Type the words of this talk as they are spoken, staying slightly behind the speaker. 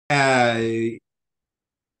Uh,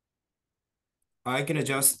 I'm gonna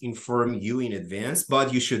just inform you in advance,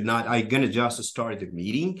 but you should not. I'm gonna just start the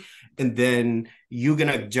meeting, and then you're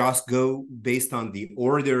gonna just go based on the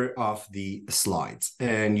order of the slides,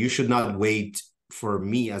 and you should not wait for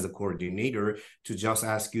me as a coordinator to just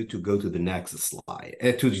ask you to go to the next slide,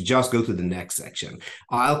 to just go to the next section.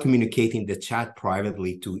 I'll communicate in the chat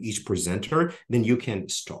privately to each presenter, then you can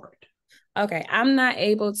start. Okay, I'm not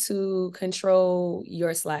able to control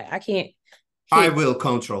your slide. I can't I hit. will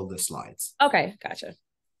control the slides. Okay, gotcha.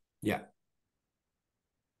 Yeah.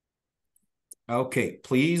 Okay,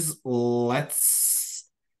 please we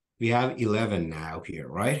have 11 now here,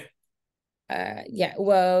 right? Yeah,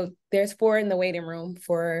 well, there's 4 in the waiting room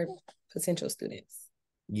for potential students.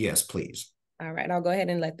 Yes, please. All right, I'll go ahead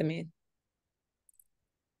and let them in.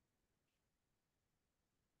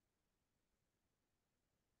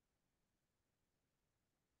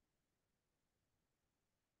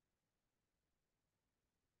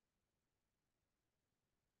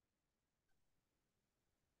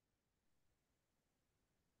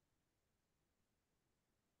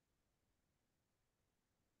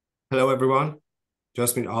 Hello, everyone.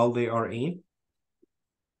 Jasmine, all they are in?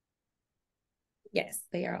 Yes,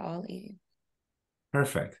 they are all in.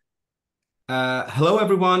 Perfect. Hello,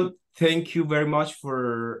 everyone. Thank you very much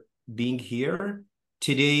for being here.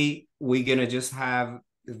 Today, we're gonna just have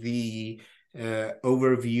the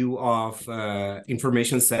overview of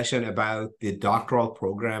information session about the doctoral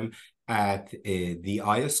program at the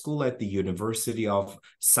iSchool at the University of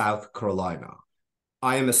South Carolina.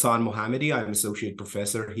 I am Hassan Mohammadi. I am associate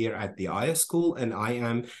professor here at the iSchool, and I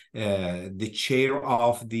am the chair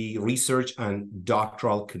of the research and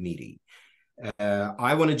doctoral committee.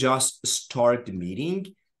 I want to just start the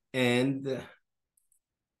meeting, and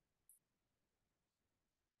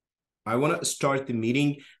I want to start the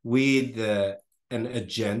meeting with an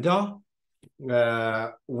agenda.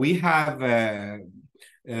 We have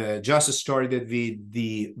just started with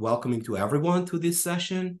the welcoming to everyone to this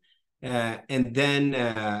session. And then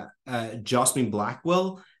Jasmine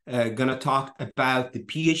Blackwell gonna talk about the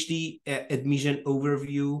PhD admission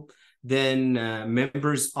overview. Then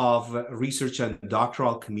members of research and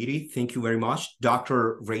doctoral committee, thank you very much.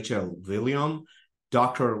 Dr. Rachel William,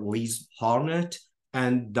 Dr. Liz Harnett,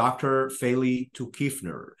 and Dr. Faili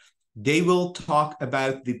Tukifner. They will talk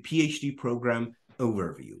about the PhD program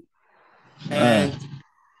overview. And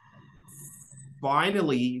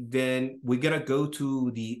finally, then we're gonna go to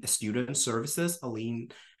the student services. Aline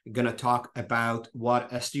gonna talk about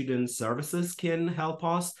what a student services can help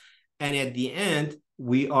us. And at the end,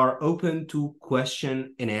 we are open to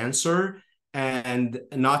question and answer. And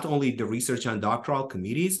not only the research and doctoral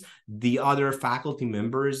committees, the other faculty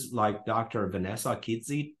members like Dr. Vanessa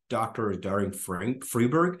Kitzi, Dr. Darren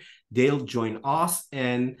Freeberg, they'll join us,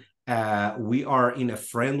 and we are in a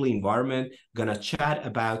friendly environment, gonna chat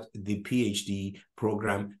about the PhD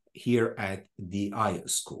program here at the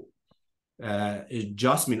iSchool.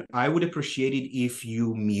 Jasmine, I would appreciate it if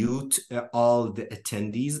you mute all the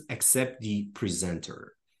attendees except the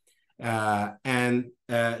presenter. Jasmine,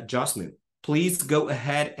 please go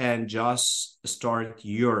ahead and just start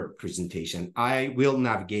your presentation. I will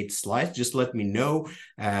navigate slides. Just let me know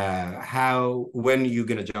when you're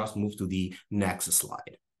gonna just move to the next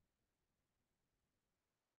slide.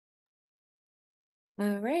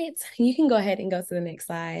 All right, you can go ahead and go to the next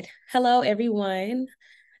slide. Hello, everyone.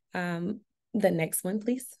 The next one,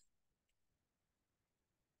 please.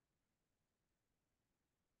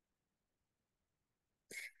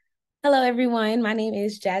 Hello, everyone. My name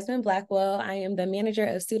is Jasmine Blackwell. I am the manager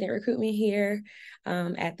of student recruitment here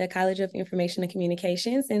at the College of Information and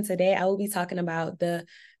Communications. And today I will be talking about the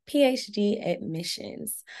PhD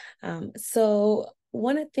admissions. So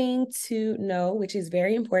one thing to know, which is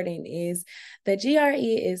very important, is the GRE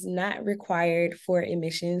is not required for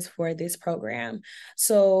admissions for this program.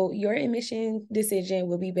 So your admission decision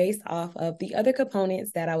will be based off of the other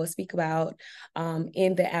components that I will speak about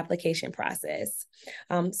in the application process.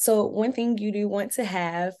 So one thing you do want to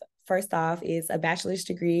have first off is a bachelor's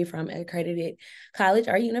degree from an accredited college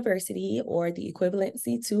or university, or the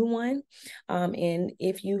equivalency to one. And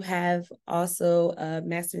if you have also a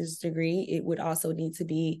master's degree, it would also need to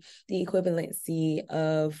be the equivalency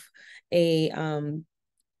of from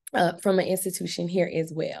an institution here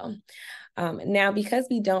as well. Now, because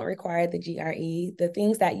we don't require the GRE, the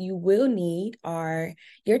things that you will need are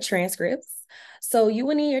your transcripts. So you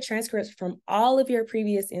will need your transcripts from all of your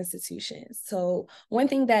previous institutions. So one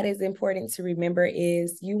thing that is important to remember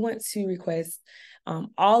is you want to request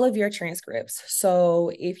all of your transcripts.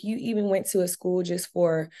 So if you even went to a school just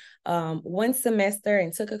for one semester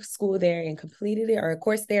and took a school there and completed it, or a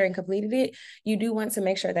course there and completed it, you do want to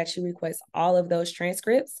make sure that you request all of those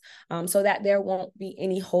transcripts so that there won't be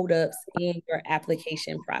any holdups in your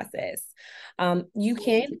application process. You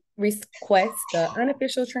can request the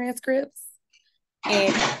unofficial transcripts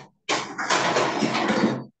and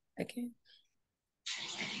okay.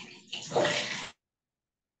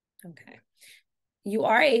 You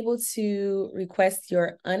are able to request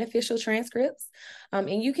your unofficial transcripts,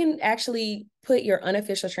 and you can actually put your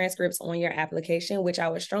unofficial transcripts on your application, which I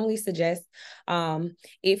would strongly suggest.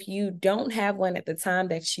 If you don't have one at the time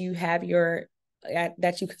that you have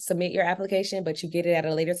that you submit your application, but you get it at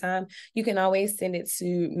a later time, you can always send it to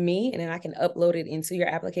me and then I can upload it into your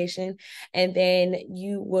application. And then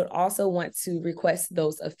you would also want to request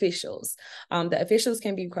those officials. The officials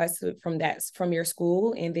can be requested from your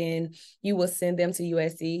school, and then you will send them to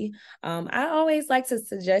USC. I always like to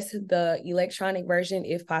suggest the electronic version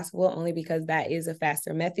if possible, only because that is a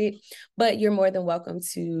faster method, but you're more than welcome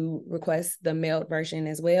to request the mailed version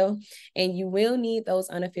as well. And you will need those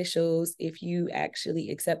unofficials if you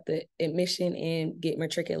actually accept the admission and get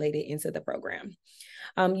matriculated into the program.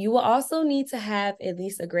 You will also need to have at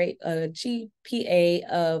least a GPA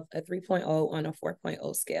of a 3.0 on a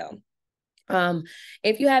 4.0 scale.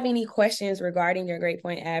 If you have any questions regarding your grade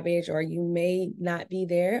point average, or you may not be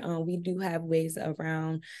there, we do have ways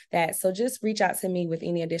around that. So just reach out to me with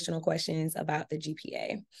any additional questions about the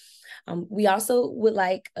GPA. We also would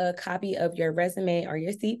like a copy of your resume or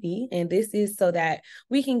your CV, and this is so that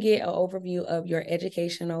we can get an overview of your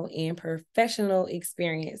educational and professional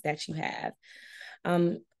experience that you have.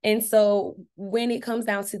 And so when it comes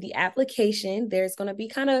down to the application, there's going to be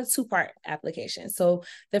kind of a two-part application. So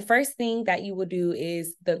the first thing that you will do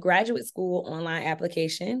is the graduate school online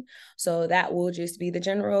application. So that will just be the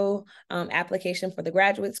general application for the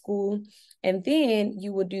graduate school. And then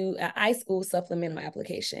you will do an iSchool supplemental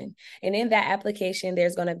application. And in that application,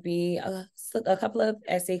 there's going to be a couple of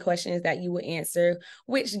essay questions that you will answer,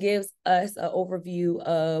 which gives us an overview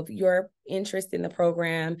of your interest in the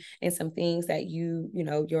program and some things that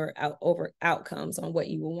your outcomes on what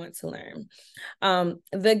you will want to learn.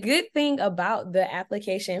 The good thing about the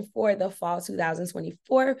application for the fall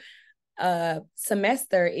 2024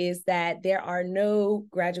 semester is that there are no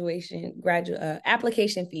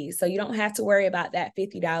application fees. So you don't have to worry about that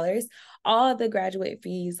 $50. All the graduate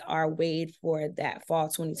fees are waived for that fall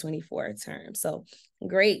 2024 term. So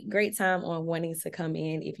great time on wanting to come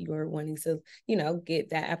in if you are wanting to,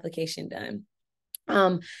 get that application done.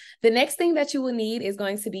 The next thing that you will need is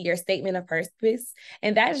going to be your statement of purpose.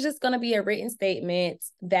 And that's just going to be a written statement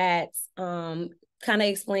that kind of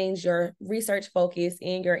explains your research focus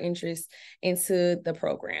and your interest into the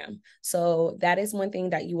program. So that is one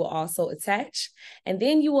thing that you will also attach. And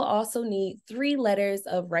then you will also need 3 letters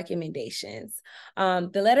of recommendations.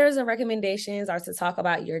 The letters of recommendations are to talk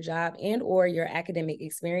about your job and or your academic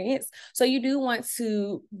experience. So you do want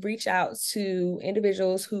to reach out to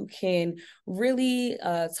individuals who can really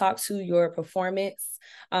talk to your performance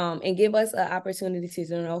and give us an opportunity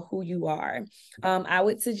to know who you are. I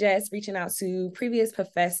would suggest reaching out to previous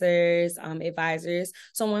professors, advisors,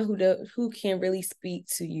 someone who can really speak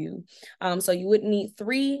to you. So you would need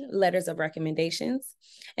 3 letters of recommendations.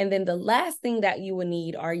 And then the last thing that you will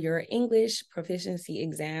need are your English proficiency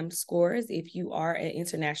exam scores if you are an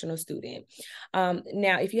international student.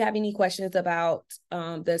 Now, if you have any questions about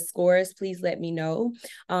the scores, please let me know.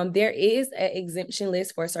 There is an exemption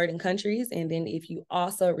list for certain countries. And then if you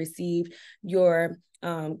also receive your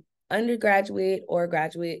undergraduate or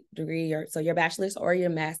graduate degree, so your bachelor's or your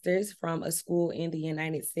master's from a school in the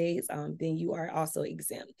United States, then you are also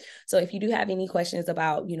exempt. So if you do have any questions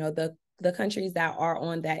about, the countries that are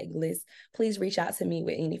on that list, please reach out to me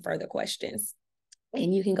with any further questions.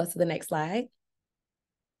 And you can go to the next slide.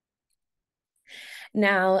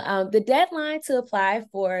 Now, the deadline to apply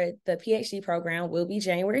for the PhD program will be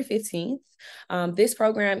January 15th. This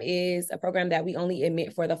program is a program that we only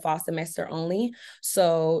admit for the fall semester only.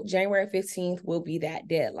 So January 15th will be that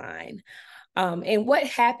deadline. And what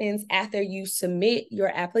happens after you submit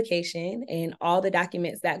your application and all the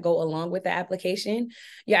documents that go along with the application,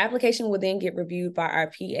 your application will then get reviewed by our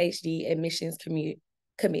PhD admissions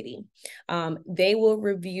committee. They will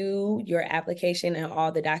review your application and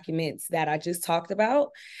all the documents that I just talked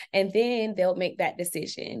about, and then they'll make that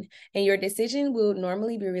decision. And your decision will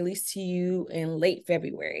normally be released to you in late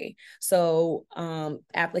February. So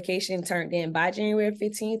application turned in by January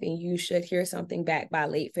 15th, and you should hear something back by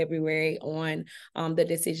late February on the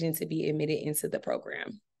decision to be admitted into the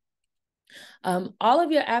program. All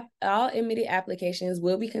admitted applications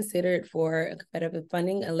will be considered for competitive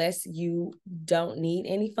funding unless you don't need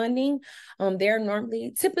any funding. There are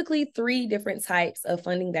typically 3 different types of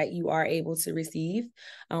funding that you are able to receive.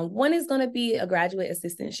 One is going to be a graduate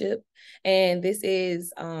assistantship, and this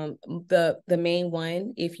is the main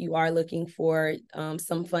one if you are looking for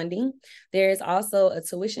some funding. There's also a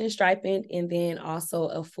tuition stipend, and then also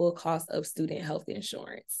a full cost of student health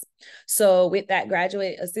insurance. So with that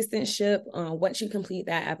graduate assistantship, once you complete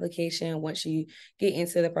that application, once you get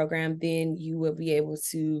into the program, then you will be able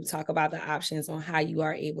to talk about the options on how you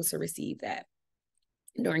are able to receive that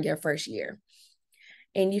during your first year.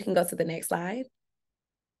 And you can go to the next slide.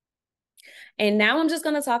 And now I'm just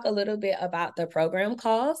going to talk a little bit about the program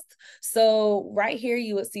cost. So right here,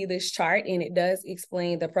 you would see this chart, and it does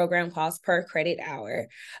explain the program cost per credit hour.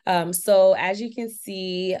 So as you can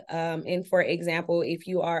see, and for example, if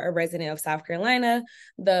you are a resident of South Carolina,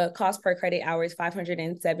 the cost per credit hour is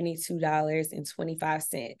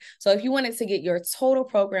 $572.25. So if you wanted to get your total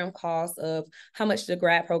program cost of how much the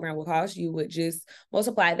grad program will cost, you would just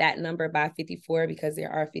multiply that number by 54 because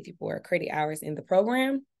there are 54 credit hours in the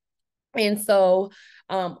program. And so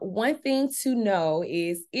one thing to know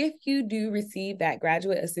is if you do receive that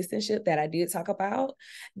graduate assistantship that I did talk about,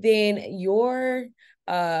 then your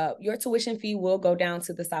tuition fee will go down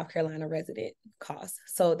to the South Carolina resident cost.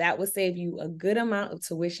 So that would save you a good amount of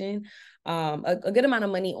tuition, a good amount of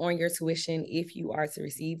money on your tuition if you are to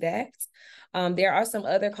receive that. There are some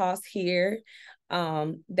other costs here.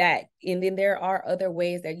 And then there are other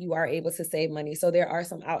ways that you are able to save money. So there are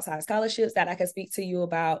some outside scholarships that I can speak to you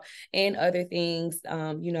about and other things,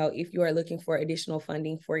 if you are looking for additional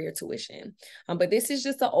funding for your tuition. But this is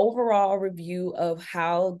just an overall review of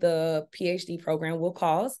how the PhD program will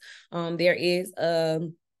cost. There is a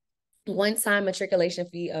one-time matriculation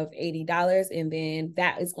fee of $80, and then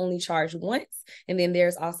that is only charged once. And then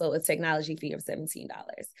there's also a technology fee of $17.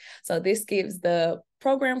 So this gives the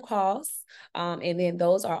program costs, and then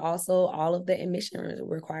those are also all of the admission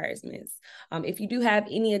requirements. If you do have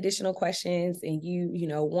any additional questions and you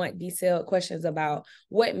want detailed questions about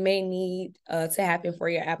what may need to happen for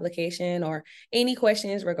your application, or any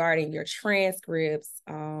questions regarding your transcripts,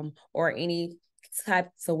 or any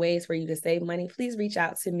types of ways for you to save money, please reach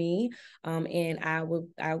out to me, and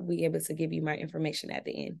I'll be able to give you my information at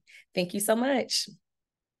the end. Thank you so much.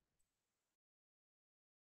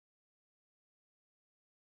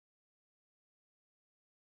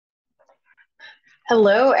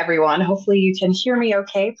 Hello, everyone. Hopefully you can hear me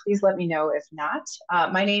okay. Please let me know if not.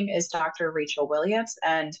 My name is Dr. Rachel Williams,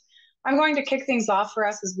 and I'm going to kick things off for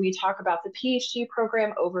us as we talk about the PhD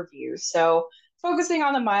program overview. So focusing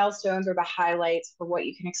on the milestones or the highlights for what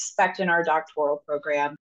you can expect in our doctoral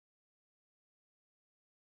program.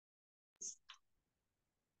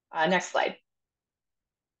 Next slide.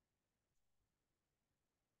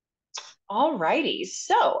 All righty.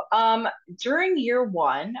 So during year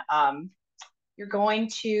one, you're going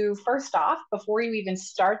to, first off, before you even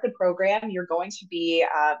start the program, you're going to be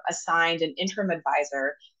assigned an interim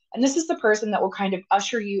advisor. And this is the person that will kind of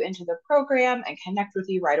usher you into the program and connect with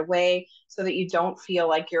you right away so that you don't feel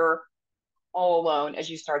like you're all alone as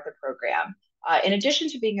you start the program. In addition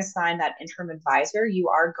to being assigned that interim advisor, you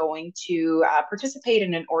are going to participate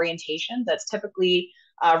in an orientation that's typically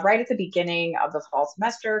right at the beginning of the fall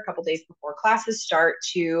semester, a couple days before classes start,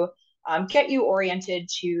 to get you oriented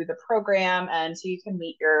to the program and so you can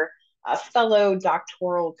meet your fellow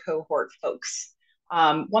doctoral cohort folks.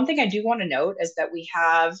 One thing I do want to note is that we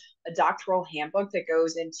have a doctoral handbook that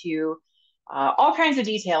goes into all kinds of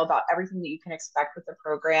detail about everything that you can expect with the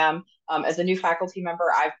program. As a new faculty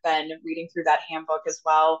member, I've been reading through that handbook as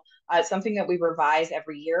well. It's something that we revise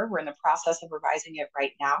every year. We're in the process of revising it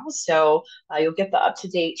right now. So you'll get the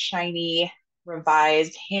up-to-date, shiny,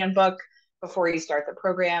 revised handbook before you start the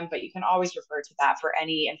program, but you can always refer to that for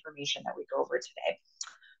any information that we go over today.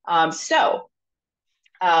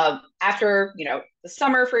 After the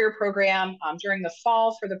summer for your program, during the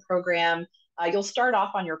fall for the program, you'll start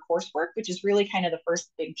off on your coursework, which is really kind of the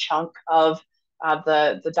first big chunk of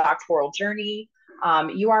the doctoral journey.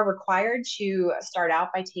 You are required to start out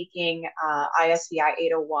by taking ISCI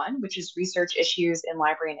 801, which is Research Issues in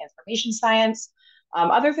Library and Information Science.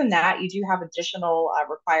 Other than that, you do have additional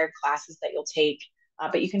required classes that you'll take,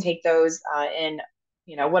 but you can take those in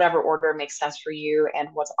whatever order makes sense for you and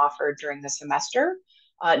what's offered during the semester.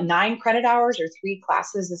 9 credit hours or 3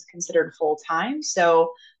 classes is considered full time.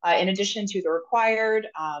 So, in addition to the required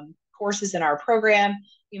courses in our program,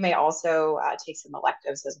 you may also take some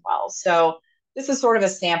electives as well. So, this is sort of a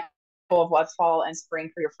sample of what fall and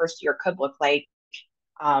spring for your first year could look like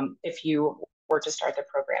if you were to start the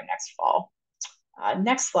program next fall.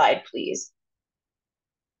 Next slide, please.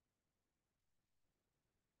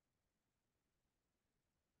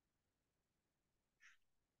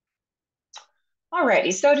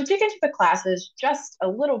 Alrighty, so to dig into the classes just a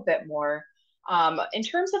little bit more, in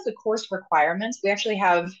terms of the course requirements, we actually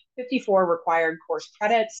have 54 required course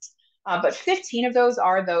credits, but 15 of those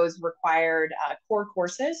are those required core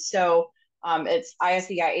courses. So it's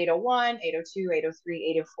ISEI 801, 802, 803,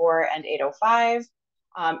 804, and 805.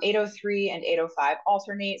 803 and 805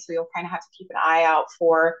 alternate, so you'll kind of have to keep an eye out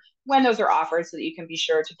for when those are offered so that you can be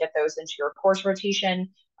sure to get those into your course rotation.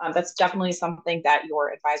 That's definitely something that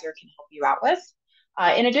your advisor can help you out with.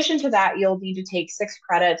 In addition to that, you'll need to take 6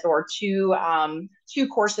 credits or two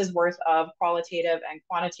courses worth of qualitative and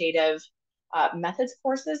quantitative methods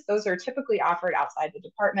courses. Those are typically offered outside the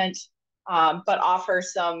department, but offer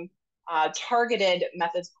some targeted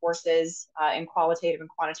methods courses in qualitative and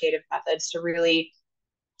quantitative methods to really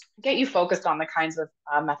get you focused on the kinds of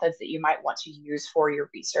methods that you might want to use for your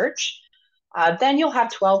research. Then you'll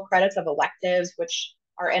have 12 credits of electives, which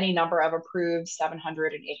are any number of approved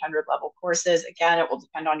 700 and 800 level courses. Again, it will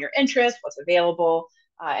depend on your interest, what's available,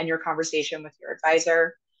 and your conversation with your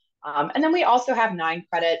advisor. And then we also have 9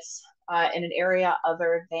 credits in an area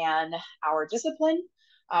other than our discipline.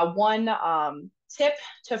 One tip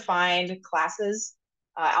to find classes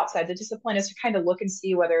outside the discipline is to kind of look and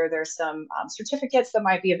see whether there's some certificates that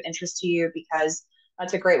might be of interest to you, because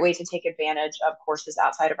that's a great way to take advantage of courses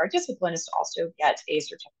outside of our discipline, is to also get a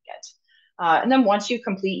certificate. And then once you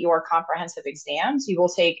complete your comprehensive exams, you will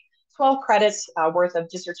take 12 credits worth of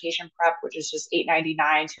dissertation prep, which is just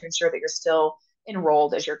 $8.99 to ensure that you're still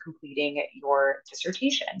enrolled as you're completing your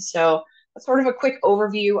dissertation. So that's sort of a quick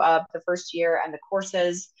overview of the first year and the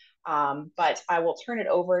courses. But I will turn it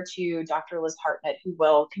over to Dr. Liz Hartnett, who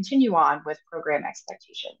will continue on with program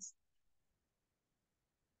expectations.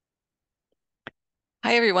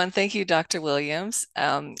 Hi, everyone. Thank you, Dr. Williams.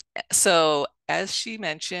 So as she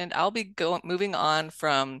mentioned, I'll be moving on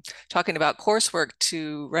from talking about coursework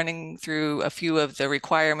to running through a few of the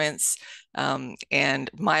requirements and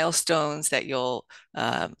milestones that you'll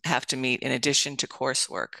have to meet in addition to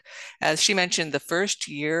coursework. As she mentioned, the first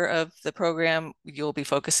year of the program, you'll be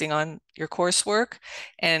focusing on your coursework.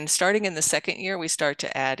 And starting in the second year, we start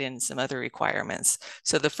to add in some other requirements.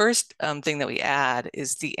 So the first thing that we add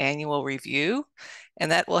is the annual review, and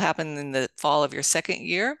that will happen in the fall of your second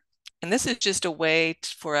year. And this is just a way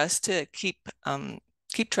for us to keep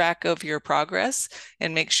track of your progress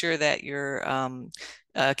and make sure that you're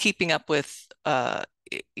keeping up with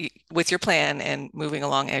your plan and moving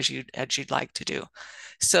along as you'd like to do.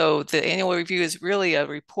 So the annual review is really a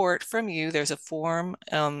report from you. There's a form,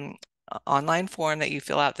 online form that you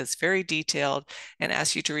fill out that's very detailed and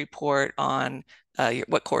asks you to report on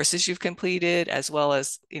what courses you've completed, as well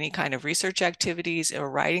as any kind of research activities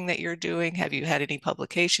or writing that you're doing. Have you had any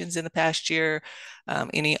publications in the past year?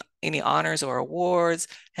 Any honors or awards?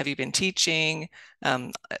 Have you been teaching?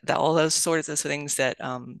 All those sorts of things that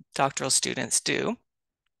doctoral students do.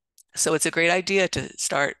 So it's a great idea to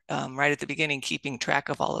start right at the beginning, keeping track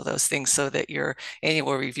of all of those things so that your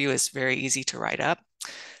annual review is very easy to write up.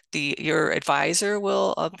 Your advisor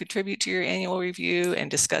will contribute to your annual review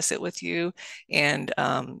and discuss it with you, and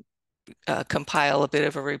compile a bit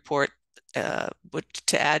of a report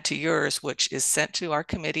to add to yours, which is sent to our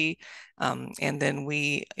committee. And then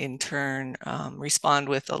we, in turn, respond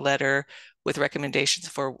with a letter with recommendations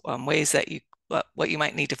for ways that what you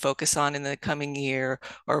might need to focus on in the coming year,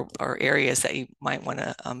 or areas that you might want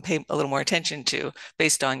to pay a little more attention to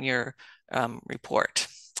based on your report.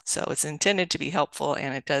 So it's intended to be helpful,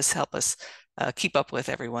 and it does help us keep up with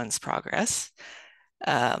everyone's progress.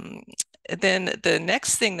 Then the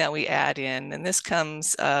next thing that we add in, and this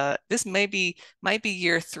might be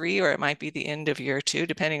year 3, or it might be the end of year 2,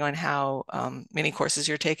 depending on how many courses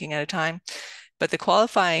you're taking at a time. But the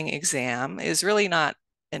qualifying exam is really not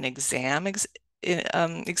an exam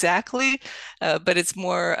exactly, but it's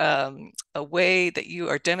more a way that you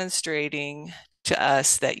are demonstrating to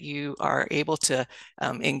us that you are able to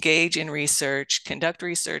engage in research, conduct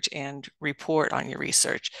research, and report on your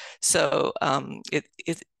research. So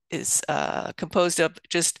composed of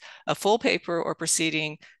just a full paper or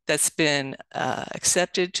proceeding that's been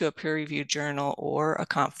accepted to a peer-reviewed journal or a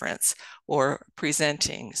conference, or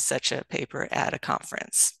presenting such a paper at a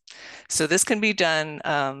conference. So this can be done,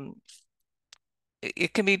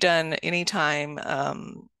 it can be done anytime.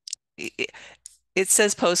 It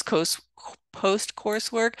says post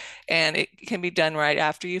coursework, and it can be done right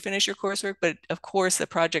after you finish your coursework, but of course the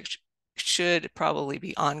project should probably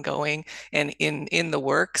be ongoing and in the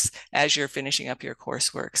works as you're finishing up your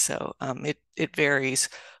coursework. So it varies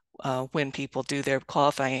when people do their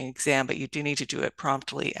qualifying exam, but you do need to do it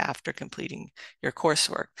promptly after completing your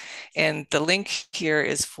coursework. And the link here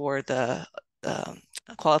is for the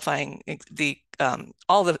qualifying,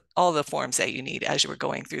 all the forms that you need as you were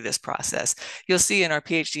going through this process. You'll see in our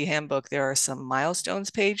PhD handbook there are some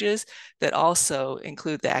milestones pages that also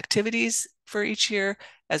include the activities for each year,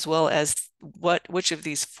 as well as which of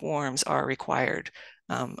these forms are required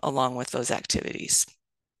along with those activities.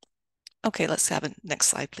 Okay, let's have a next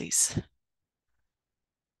slide, please.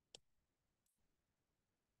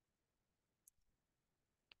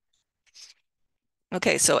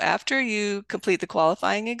 Okay, so after you complete the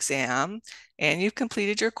qualifying exam and you've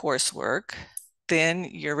completed your coursework, then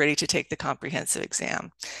you're ready to take the comprehensive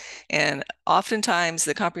exam. And oftentimes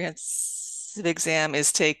the comprehensive exam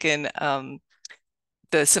is taken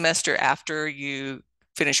the semester after you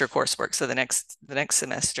finish your coursework. So the next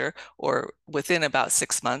semester, or within about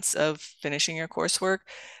 6 months of finishing your coursework,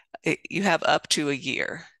 you have up to a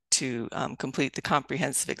year to complete the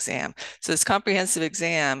comprehensive exam. So this comprehensive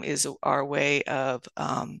exam is our way of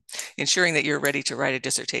ensuring that you're ready to write a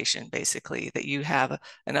dissertation, basically, that you have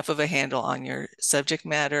enough of a handle on your subject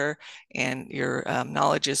matter and your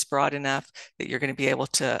knowledge is broad enough that you're going to be able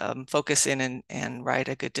to focus in and write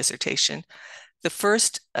a good dissertation. The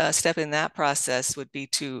first step in that process would be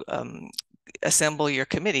to assemble your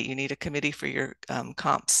committee. You need a committee for your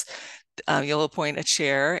comps. You'll appoint a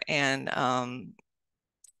chair and a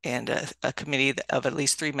committee of at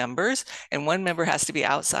least 3 members, and 1 member has to be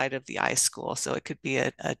outside of the iSchool. So it could be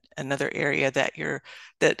another area that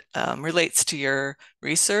relates to your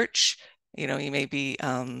research. You know, you may be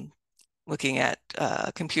looking at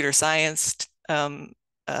computer science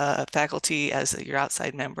faculty as your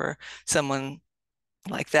outside member, someone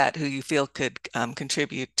like that who you feel could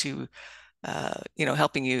contribute to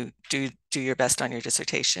helping you do your best on your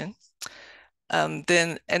dissertation.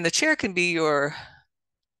 Then the chair can be your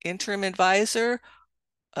interim advisor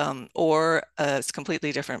or a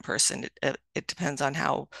completely different person. It depends on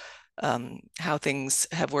how things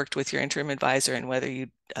have worked with your interim advisor and whether you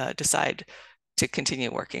decide to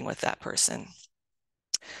continue working with that person.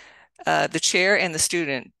 The chair and the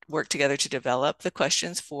student work together to develop the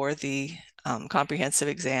questions for the comprehensive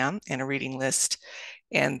exam and a reading list,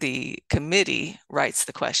 and the committee writes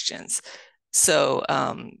the questions. So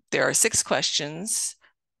there are 6 questions.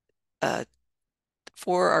 4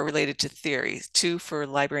 are related to theory, 2 for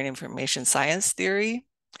library and information science theory,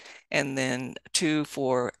 and then 2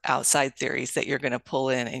 for outside theories that you're going to pull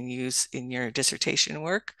in and use in your dissertation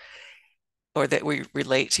work, or that we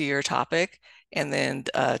relate to your topic, and then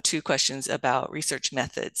 2 questions about research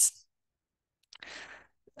methods.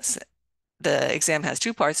 So the exam has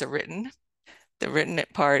 2 parts: of written. The written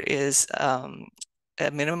part is a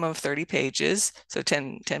minimum of 30 pages, so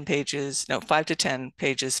 10 pages, no, 5 to 10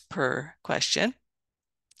 pages per question.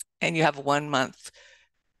 And you have 1 month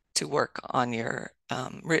to work on your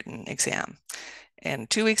written exam. And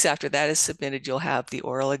 2 weeks after that is submitted, you'll have the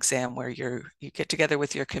oral exam where you get together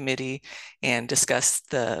with your committee and discuss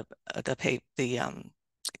the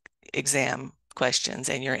exam questions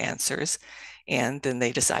and your answers, and then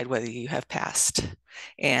they decide whether you have passed.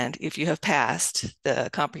 And if you have passed the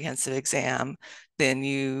comprehensive exam, then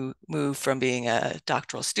you move from being a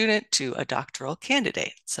doctoral student to a doctoral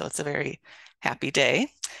candidate. So it's a very happy day.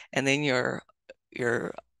 And then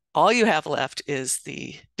all you have left is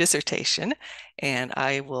the dissertation. And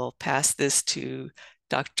I will pass this to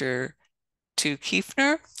Dr. Tu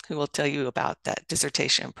Kiefner, who will tell you about that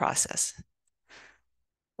dissertation process.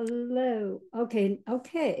 Hello. Okay.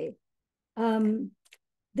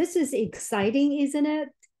 This is exciting, isn't it?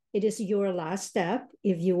 It is your last step.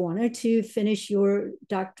 If you wanted to finish your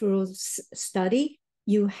doctoral study,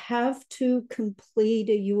 you have to complete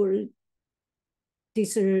your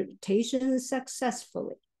dissertation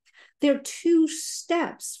successfully. There are 2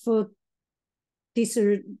 steps for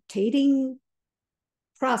dissertating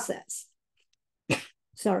process.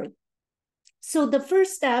 Sorry. So the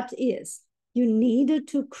first step is you need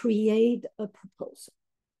to create a proposal.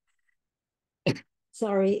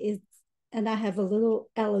 Sorry, and I have a little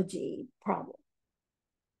allergy problem.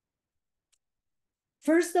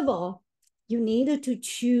 First of all, you need to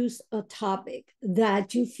choose a topic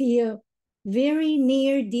that you feel very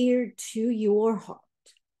near, dear to your heart.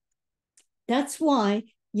 That's why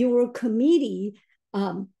your committee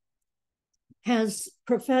has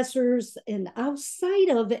professors and outside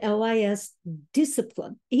of LIS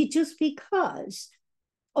discipline. It's just because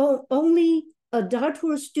only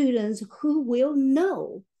doctoral students who will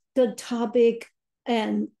know the topic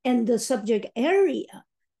and the subject area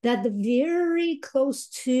that very close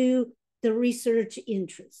to the research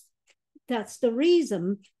interest. That's the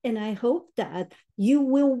reason, and I hope that you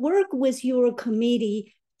will work with your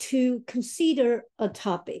committee to consider a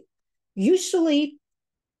topic. Usually,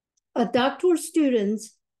 doctoral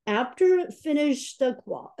students, after finish the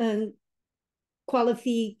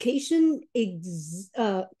qualification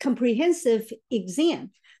comprehensive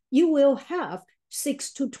exam, you will have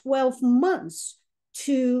 6 to 12 months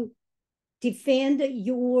to defend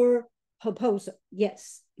your proposal.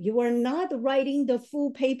 Yes, you are not writing the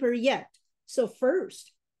full paper yet. So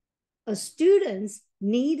first, students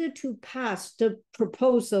need to pass the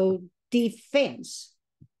proposal defense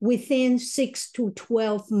within 6 to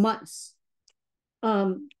 12 months.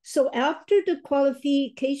 So after the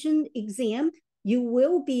qualification exam, you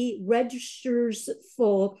will be registered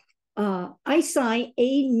for iSchool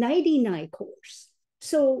A99 course.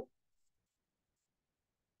 So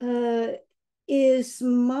is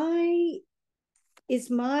my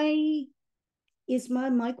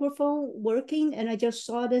microphone working? And I just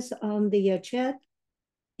saw this on the chat.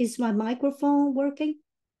 Is my microphone working?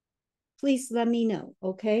 Please let me know,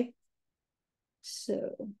 okay?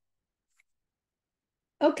 So,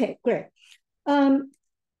 okay, great.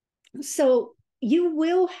 So you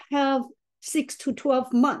will have 6 to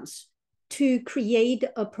 12 months to create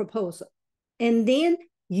a proposal. And then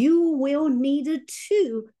you will need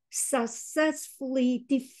to successfully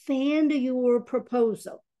defend your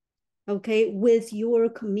proposal, okay, with your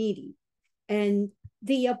committee. And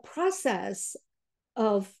the process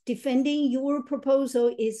of defending your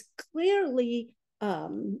proposal is clearly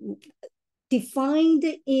defined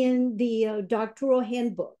in the doctoral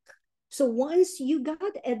handbook. So once you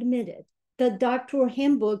got admitted, the doctoral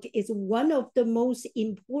handbook is one of the most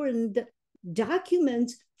important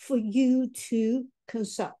documents for you to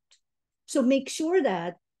consult. So make sure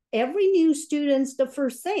that every new student, the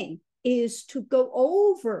first thing is to go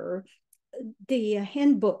over the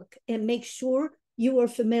handbook and make sure you are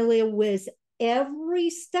familiar with every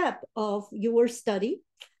step of your study.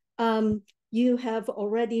 You have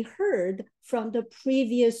already heard from the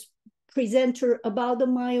previous presenter about the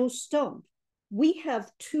milestone. We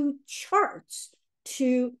have 2 charts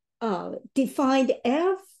to define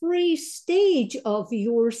every stage of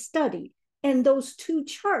your study. And those 2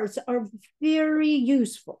 charts are very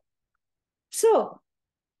useful. So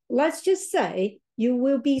let's just say you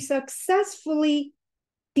will be successfully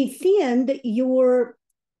defend your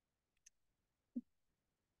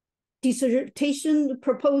dissertation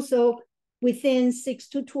proposal within 6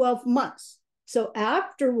 to 12 months. So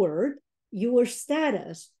afterward, your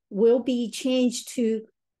status will be changed to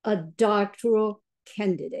a doctoral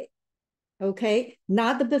candidate, okay?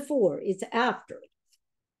 Not before, it's after.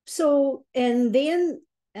 So, and then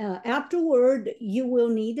afterward, you will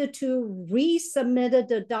need to resubmit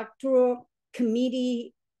the doctoral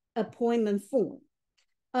committee appointment form.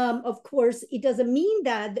 Of course, it doesn't mean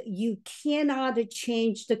that you cannot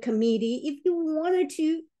change the committee. If you wanted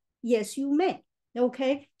to, yes, you may.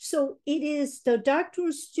 Okay, so it is the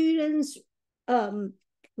doctoral students'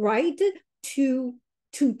 right to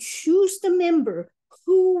choose the member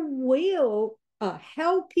who will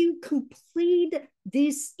help you complete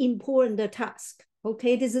this important task.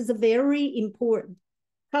 Okay, this is very important.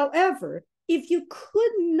 However, if you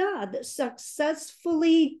could not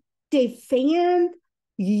successfully defend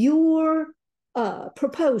your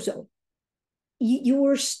proposal,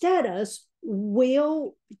 your status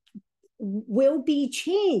will be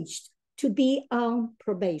changed to be on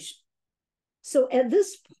probation. So at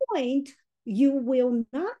this point, you will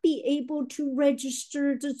not be able to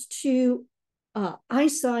register to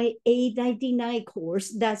iSchool A99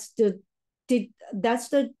 course. That's the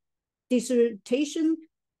dissertation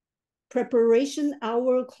preparation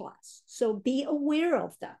hour class. So be aware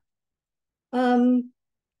of that.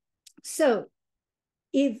 So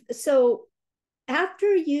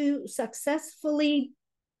after you successfully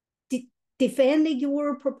defend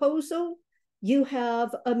your proposal, you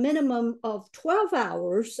have a minimum of 12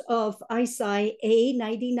 hours of iSchool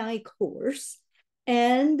A99 course,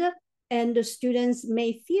 and the students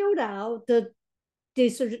may fill out the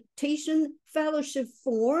dissertation fellowship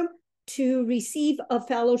form to receive a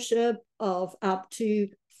fellowship of up to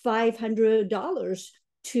 $500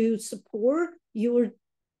 to support your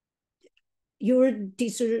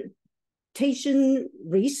dissertation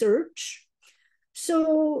research.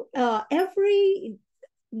 So every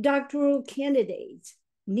doctoral candidate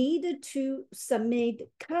needed to submit a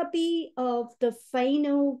copy of the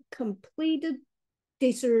final completed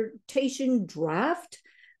dissertation draft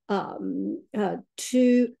to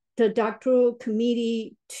the doctoral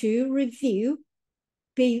committee to review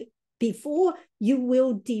before you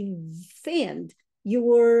will defend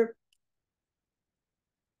your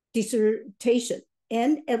dissertation.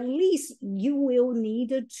 And at least you will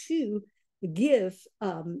need to give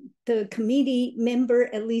the committee member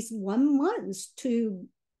at least 1 month to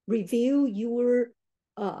review your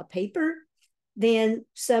paper, then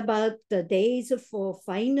set about the days for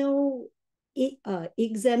final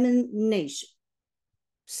examination.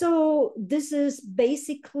 So this is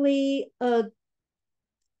basically a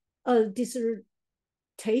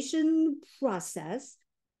dissertation process,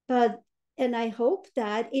 and I hope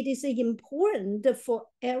that it is important for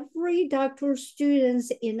every doctoral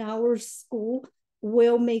students in our school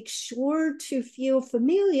will make sure to feel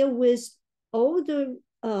familiar with all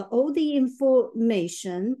the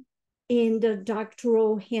information in the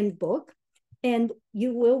doctoral handbook, and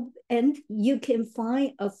you can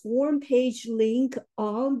find a form page link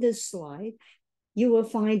on this slide. You will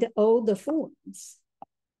find all the forms.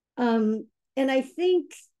 And I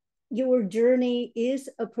think your journey is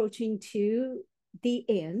approaching to the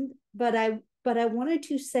end, but I wanted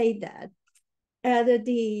to say that at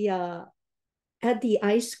the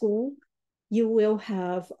iSchool, you will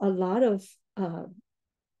have a lot of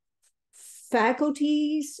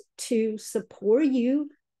faculties to support you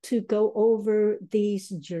to go over this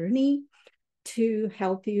journey, to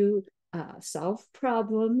help you solve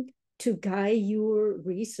problems, to guide your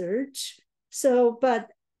research. So, but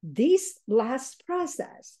this last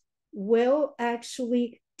process will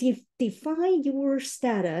actually define your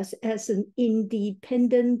status as an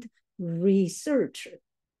independent researcher.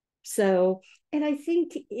 So, and I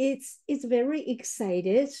think it's very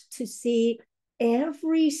excited to see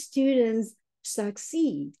every student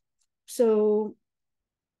succeed. So,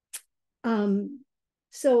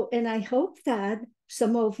 and I hope that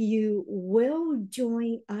some of you will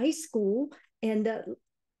join iSchool and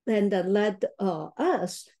let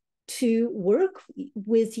us to work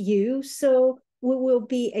with you, so we will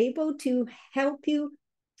be able to help you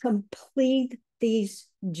complete this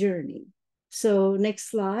journey. So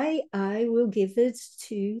next slide, I will give it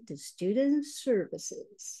to the student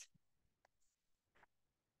services.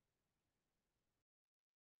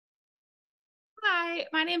 Hi,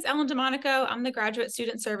 my name is Ellen DeMonico. I'm the Graduate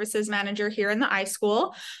Student Services Manager here in the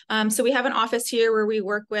iSchool. So we have an office here where we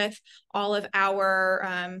work with all of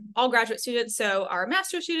our, all graduate students, so our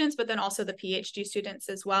master's students, but then also the PhD students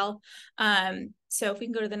as well. So if we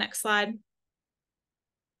can go to the next slide.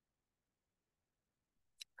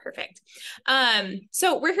 Perfect.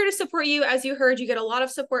 So we're here to support you. As you heard, you get a lot of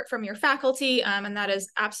support from your faculty, and that is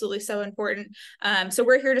absolutely so important. So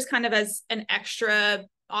we're here just kind of as an extra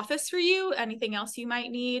office for you, anything else you might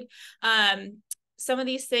need. Some of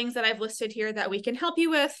these things that I've listed here that we can help you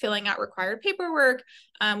with: filling out required paperwork.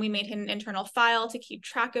 We maintain an internal file to keep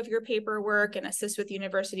track of your paperwork and assist with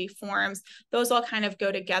university forms. Those all kind of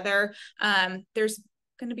go together. There's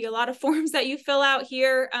going to be a lot of forms that you fill out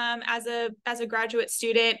here as a graduate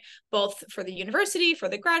student, both for the university, for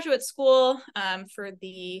the graduate school, for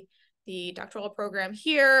the doctoral program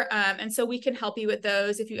here. And so we can help you with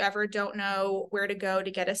those. If you ever don't know where to go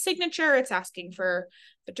to get a signature, it's asking for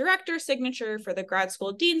the director's signature, for the grad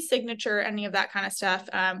school dean's signature, any of that kind of stuff,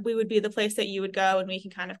 we would be the place that you would go, and we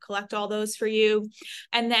can kind of collect all those for you.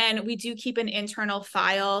 And then we do keep an internal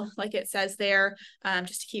file, like it says there,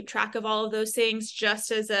 just to keep track of all of those things,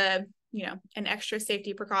 just as a, you know, an extra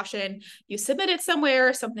safety precaution. You submit it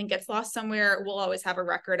somewhere, something gets lost somewhere, we'll always have a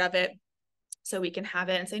record of it, so we can have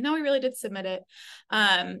it and say, no, we really did submit it.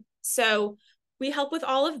 So we help with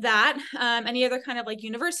all of that. Any other kind of like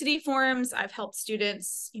university forms, I've helped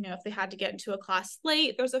students, you know, if they had to get into a class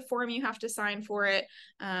late, there's a form you have to sign for it,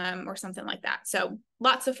 or something like that. So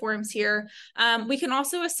lots of forms here. We can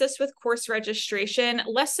also assist with course registration,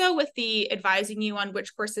 less so with the advising you on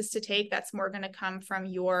which courses to take. That's more going to come from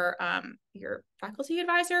your faculty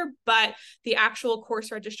advisor, but the actual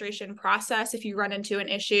course registration process, if you run into an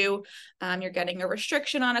issue, you're getting a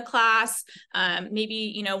restriction on a class,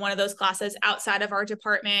 maybe, you know, one of those classes outside of our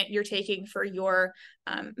department you're taking for your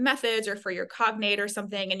methods or for your cognate or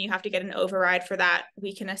something, and you have to get an override for that,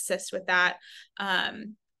 we can assist with that.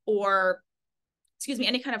 Or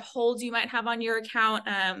any kind of holds you might have on your account.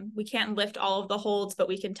 We can't lift all of the holds, but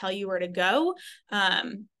we can tell you where to go.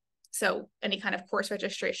 So any kind of course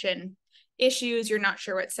registration issues, you're not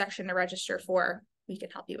sure what section to register for, we can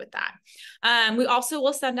help you with that. We also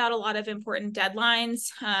will send out a lot of important deadlines,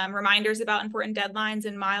 reminders about important deadlines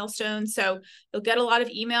and milestones. So you'll get a lot of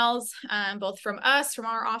emails, both from us, from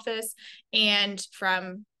our office, and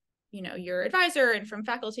from your advisor and from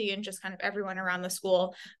faculty and just kind of everyone around the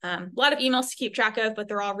school. A lot of emails to keep track of, but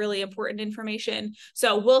they're all really important information.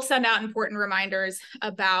 So we'll send out important reminders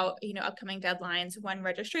about, upcoming deadlines, when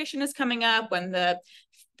registration is coming up, when the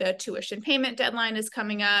tuition payment deadline is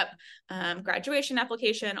coming up, graduation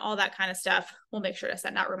application, all that kind of stuff. We'll make sure to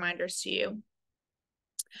send out reminders to you.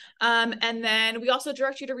 And then we also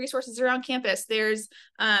direct you to resources around campus. There's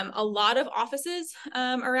a lot of offices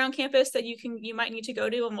around campus that you might need to go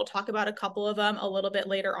to, and we'll talk about a couple of them a little bit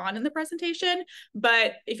later on in the presentation.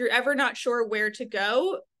 But if you're ever not sure where to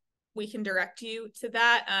go, we can direct you to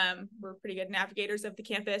that. We're pretty good navigators of the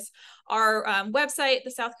campus. Our website,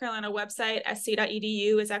 the South Carolina website,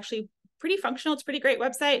 sc.edu, is actually pretty functional. It's a pretty great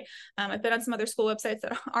website. I've been on some other school websites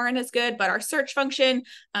that aren't as good, but our search function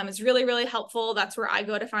is really, really helpful. That's where I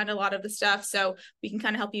go to find a lot of the stuff. So we can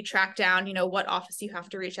kind of help you track down, what office you have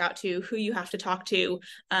to reach out to, who you have to talk to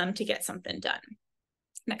get something done.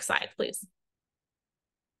 Next slide, please.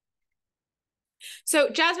 So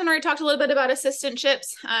Jasmine already talked a little bit about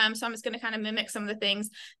assistantships. So I'm just going to kind of mimic some of the things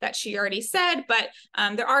that she already said, but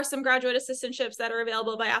there are some graduate assistantships that are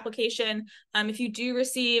available by application. If you do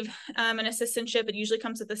receive an assistantship, it usually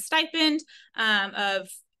comes with a stipend of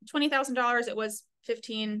 $20,000. It was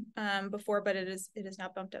 15 before, but it is now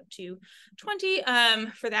bumped up to 20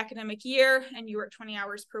 for the academic year, and you work 20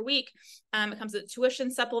 hours per week. It comes with a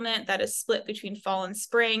tuition supplement that is split between fall and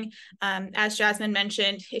spring. As Jasmine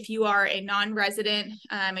mentioned, if you are a non-resident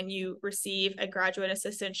and you receive a graduate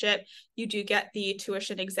assistantship, you do get the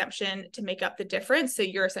tuition exemption to make up the difference. So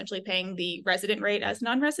you're essentially paying the resident rate as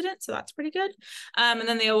non-resident. So that's pretty good. And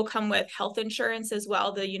then they will come with health insurance as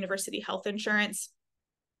well, the university health insurance.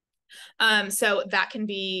 So that can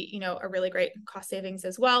be, a really great cost savings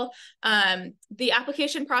as well. The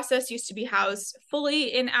application process used to be housed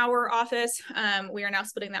fully in our office. We are now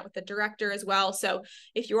splitting that with the director as well. So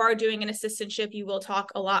if you are doing an assistantship, you will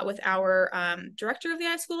talk a lot with our director of the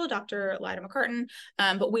iSchool, Dr. Lyda McCartan,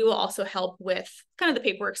 but we will also help with kind of the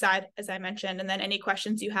paperwork side, as I mentioned, and then any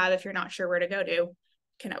questions you have, if you're not sure where to go to,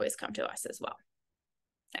 can always come to us as well.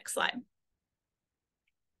 Next slide.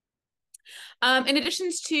 In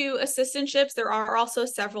addition to assistantships, there are also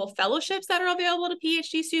several fellowships that are available to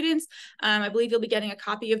PhD students. I believe you'll be getting a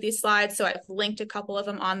copy of these slides, so I've linked a couple of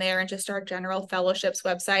them on there and just our general fellowships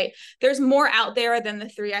website. There's more out there than the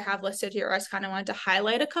 3 I have listed here. I just kind of wanted to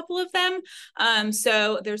highlight a couple of them.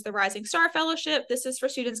 So there's the Rising Star Fellowship. This is for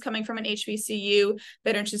students coming from an HBCU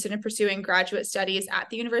that are interested in pursuing graduate studies at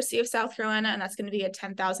the University of South Carolina, and that's going to be a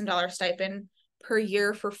 $10,000 stipend per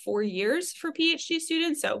year for 4 years for PhD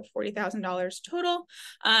students, so $40,000 total.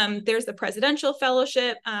 There's the Presidential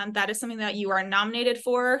Fellowship. That is something that you are nominated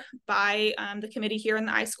for by the committee here in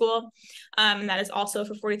the iSchool, and that is also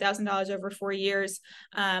for $40,000 over 4 years,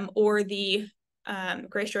 or the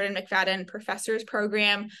Grace Jordan McFadden Professors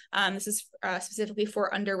Program. This is specifically for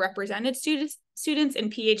underrepresented students in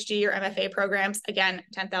PhD or MFA programs. Again,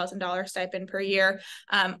 $10,000 stipend per year.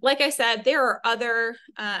 Like I said, there are other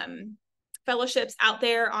fellowships out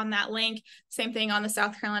there on that link. Same thing on the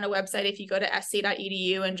South Carolina website. If you go to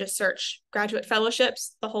sc.edu and just search graduate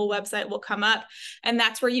fellowships, the whole website will come up. And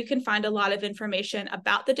that's where you can find a lot of information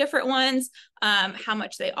about the different ones, how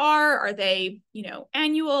much they are. Are they,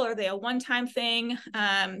 annual? Are they a one-time thing?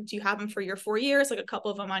 Do you have them for your 4 years, like a couple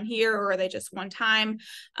of them on here, or are they just one time?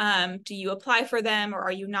 Do you apply for them, or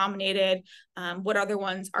are you nominated? What other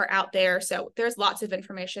ones are out there? So there's lots of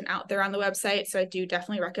information out there on the website. So I do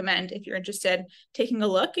definitely recommend, if you're interested, taking a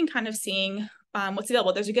look and kind of seeing what's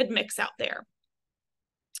available. There's a good mix out there.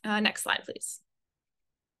 Next slide, please.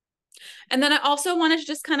 And then I also wanted to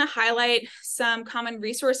just kind of highlight some common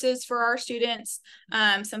resources for our students,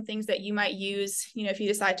 some things that you might use, if you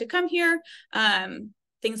decide to come here,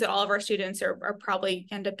 things that all of our students are probably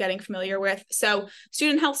end up getting familiar with. So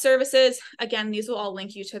Student Health Services, again, these will all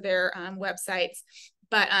link you to their websites,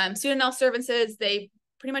 but Student Health Services, they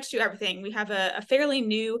pretty much do everything. We have a fairly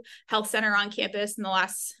new health center on campus in the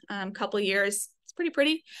last couple of years. It's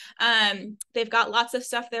pretty. They've got lots of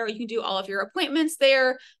stuff there. You can do all of your appointments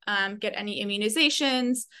there, get any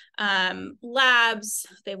immunizations, labs.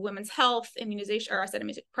 They have women's health, immunization, or I said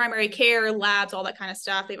primary care, labs, all that kind of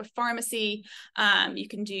stuff. They have a pharmacy. You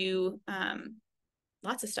can do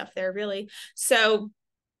lots of stuff there, really. So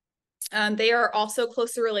They are also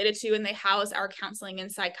closely related to, and they house our counseling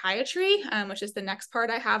and psychiatry, which is the next part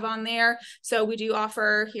I have on there. So we do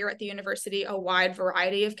offer here at the university a wide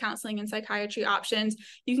variety of counseling and psychiatry options.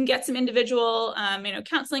 You can get some individual,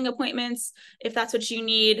 counseling appointments if that's what you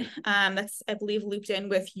need. That's, I believe, looped in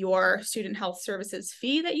with your student health services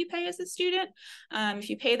fee that you pay as a student. If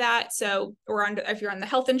you pay that, if you're on the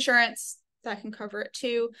health insurance, that can cover it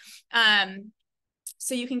too.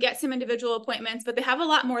 So you can get some individual appointments, but they have a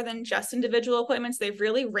lot more than just individual appointments. They've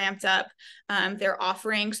really ramped up their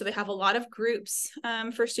offering. So they have a lot of groups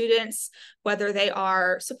for students, whether they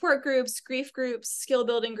are support groups, grief groups, skill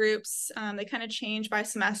building groups. They kind of change by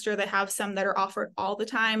semester. They have some that are offered all the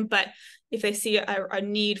time, but if they see a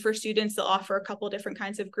need for students, they'll offer a couple different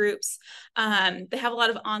kinds of groups. They have a lot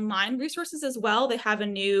of online resources as well. They have a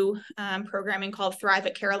new programming called Thrive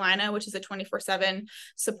at Carolina, which is a 24/7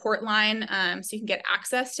 support line. So you can get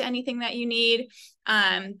access to anything that you need.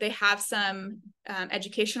 They have some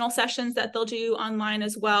educational sessions that they'll do online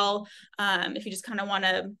as well. If you just kind of want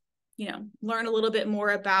to, learn a little bit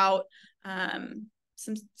more about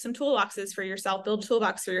some toolboxes for yourself, build a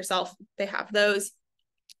toolbox for yourself, they have those.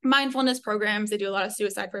 Mindfulness programs, they do a lot of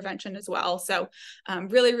suicide prevention as well. So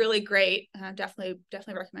really, really great. Definitely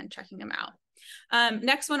recommend checking them out.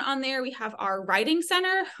 Next one on there, we have our writing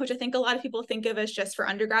center, which I think a lot of people think of as just for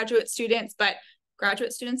undergraduate students, but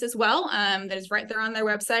graduate students as well. That is right there on their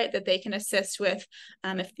website that they can assist with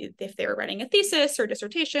if they were writing a thesis or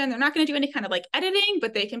dissertation. They're not going to do any kind of like editing,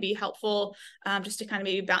 but they can be helpful just to kind of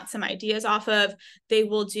maybe bounce some ideas off of. They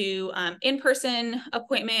will do in-person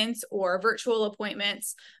appointments or virtual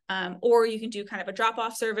appointments, or you can do kind of a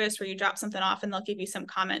drop-off service where you drop something off and they'll give you some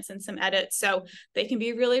comments and some edits. So they can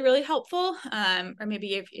be really, really helpful. Or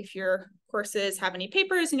maybe if your courses have any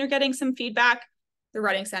papers and you're getting some feedback, the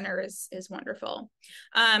Writing Center is wonderful.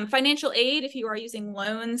 Financial aid, if you are using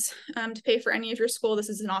loans to pay for any of your school, this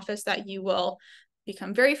is an office that you will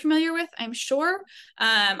become very familiar with, I'm sure.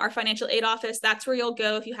 Our financial aid office, that's where you'll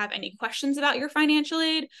go if you have any questions about your financial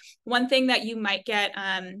aid. One thing that you might get,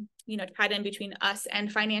 tied in between us and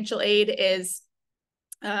financial aid is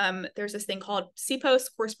there's this thing called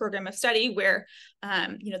CPOS, Course Program of Study, where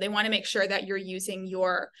they want to make sure that you're using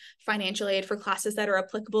your financial aid for classes that are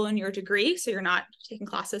applicable in your degree. So you're not taking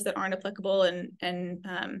classes that aren't applicable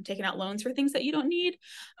and taking out loans for things that you don't need.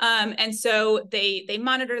 And so they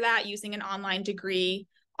monitor that using an online degree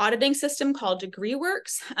auditing system called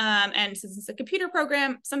DegreeWorks. And since it's a computer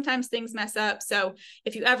program, sometimes things mess up. So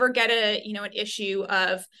if you ever get an issue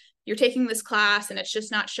of you're taking this class and it's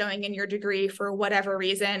just not showing in your degree for whatever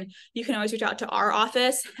reason, you can always reach out to our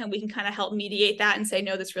office and we can kind of help mediate that and say,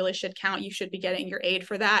 no, this really should count. You should be getting your aid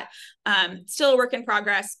for that. Still a work in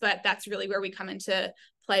progress, but that's really where we come into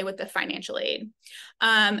play with the financial aid.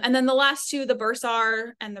 And then the last two, the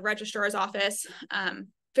bursar and the registrar's office,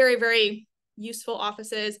 very, very useful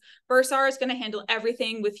offices. Bursar is going to handle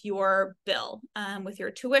everything with your bill, with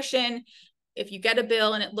your tuition. If you get a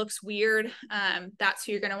bill and it looks weird, that's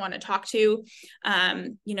who you're going to want to talk to.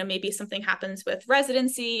 Maybe something happens with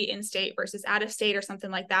residency in state versus out of state or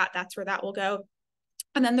something like that. That's where that will go.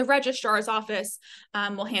 And then the registrar's office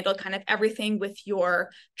will handle kind of everything with your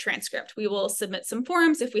transcript. We will submit some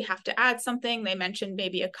forms if we have to add something. They mentioned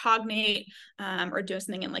maybe a cognate or doing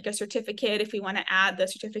something in like a certificate. If we want to add the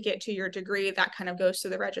certificate to your degree, that kind of goes to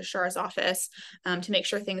the registrar's office to make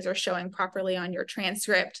sure things are showing properly on your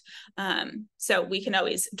transcript. So we can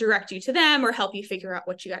always direct you to them or help you figure out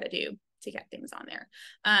what you got to do to get things on there.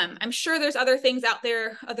 I'm sure there's other things out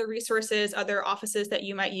there, other resources, other offices that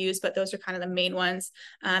you might use, but those are kind of the main ones.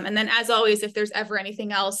 And then as always, if there's ever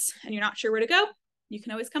anything else and you're not sure where to go, you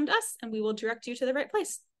can always come to us and we will direct you to the right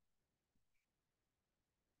place.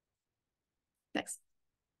 Next.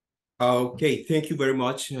 Okay, thank you very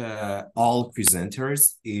much, all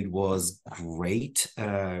presenters. It was great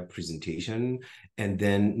presentation. And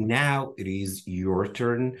then now it is your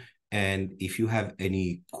turn. And if you have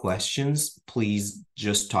any questions, please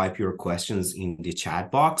just type your questions in the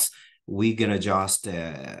chat box. We're gonna just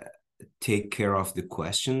take care of the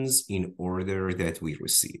questions in order that we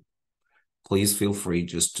receive. Please feel free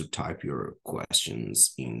just to type your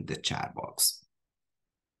questions in the chat box.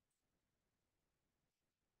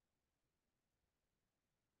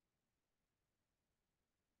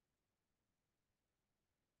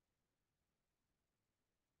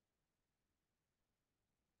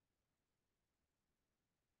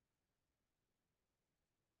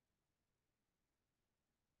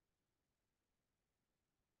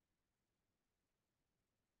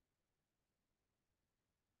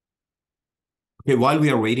 Okay, while we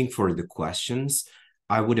are waiting for the questions,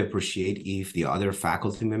 I would appreciate if the other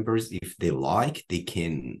faculty members, if they like, they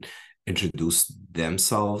can introduce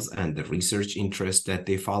themselves and the research interest that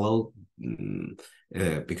they follow,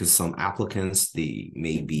 because some applicants, they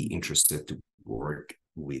may be interested to work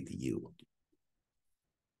with you.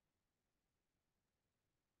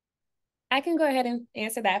 I can go ahead and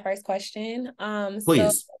answer that first question.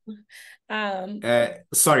 Please. So,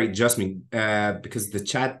 sorry, Jasmine, because the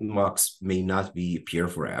chat box may not be appear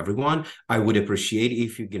for everyone. I would appreciate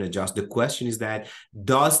if you can adjust. The question is that,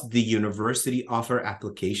 does the university offer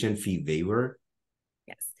application fee waiver?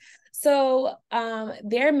 Yes. So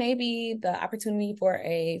there may be the opportunity for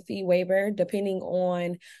a fee waiver depending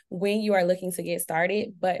on when you are looking to get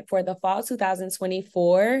started. But for the fall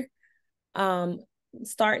 2024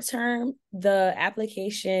 start term, the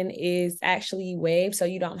application is actually waived, so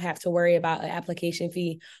you don't have to worry about an application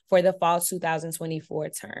fee for the fall 2024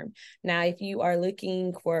 term. Now, if you are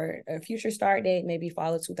looking for a future start date, maybe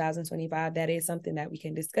fall of 2025, that is something that we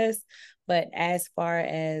can discuss. But as far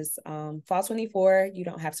as fall 24, you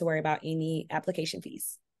don't have to worry about any application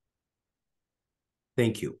fees.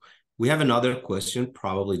 Thank you. We have another question,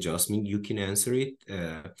 probably Jasmine, you can answer it.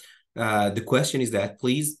 The question is that,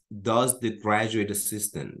 please, does the graduate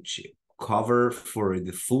assistantship cover for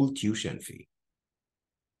the full tuition fee?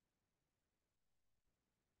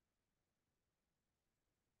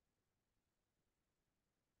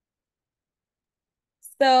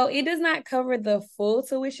 So it does not cover the full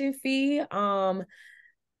tuition fee. Ellen,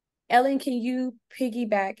 can you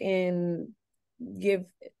piggyback and give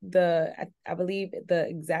I believe the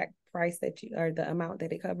exact price that you, or the amount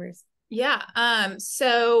that it covers? Yeah.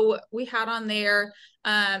 So we had on there,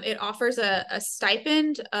 it offers a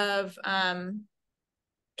stipend of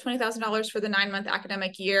 $20,000 for the 9-month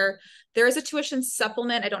academic year. There is a tuition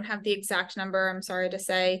supplement. I don't have the exact number, I'm sorry to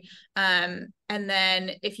say. And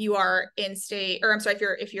then if you are in-state, or I'm sorry,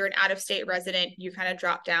 if you're an out-of-state resident, you kind of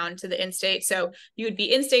drop down to the in-state. So you would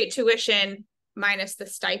be in-state tuition minus the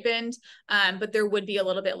stipend, but there would be a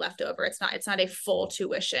little bit left over. It's not a full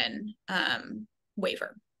tuition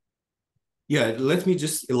waiver. Yeah, let me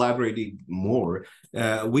just elaborate it more.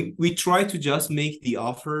 We try to just make the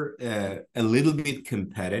offer a little bit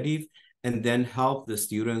competitive, and then help the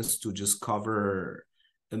students to just cover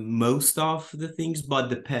most of the things, but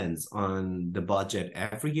depends on the budget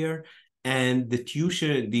every year. And the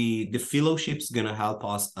tuition, the fellowship's gonna help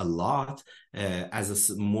us a lot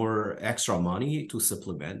as more extra money to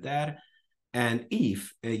supplement that. And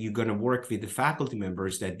if you're going to work with the faculty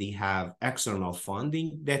members that they have external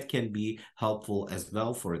funding, that can be helpful as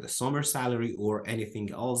well for the summer salary or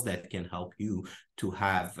anything else that can help you to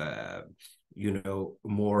have,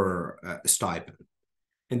 more stipend.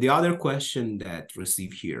 And the other question that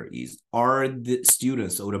received here is, are the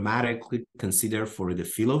students automatically considered for the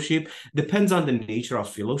fellowship? Depends on the nature of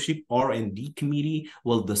fellowship. R&D committee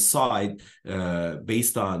will decide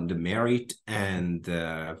based on the merit and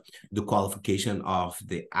the qualification of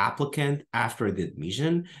the applicant after the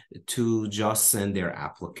admission to just send their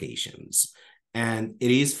applications. And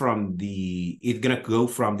it's gonna go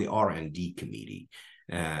from the R&D committee.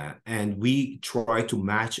 And we try to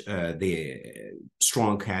match the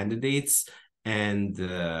strong candidates and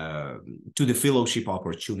to the fellowship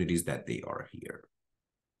opportunities that they are here.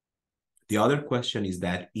 The other question is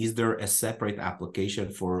that, is there a separate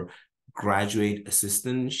application for graduate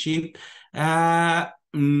assistantship?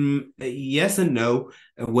 Yes and no.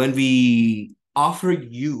 When we offer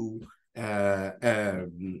you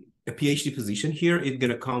a PhD position here, it's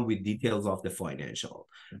going to come with details of the financial.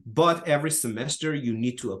 But every semester, you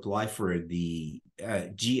need to apply for the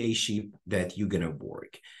GA ship that you're going to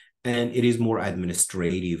work. And it is more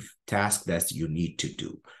administrative task that you need to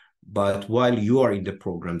do. But while you are in the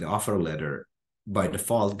program, the offer letter by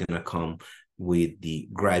default going to come with the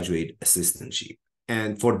graduate assistantship.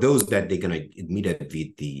 And for those that they're going to admit it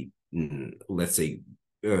with the, let's say,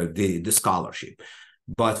 the scholarship.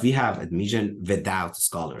 But we have admission without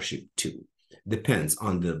scholarship too. Depends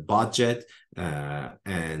on the budget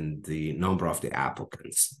and the number of the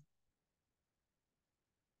applicants.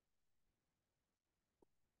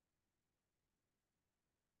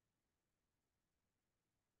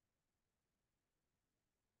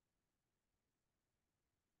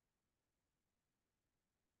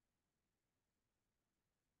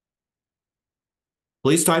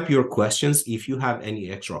 Please type your questions if you have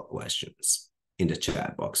any extra questions in the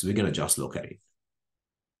chat box. We're going to just look at it.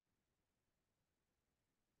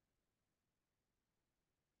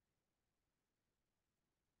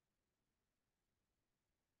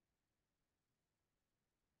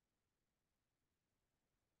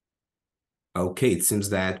 Okay, it seems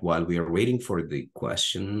that while we are waiting for the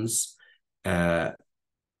questions,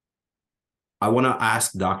 I want to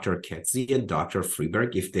ask Dr. Ketzi and Dr.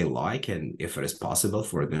 Freeberg if they like, and if it is possible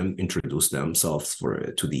for them, introduce themselves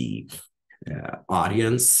to the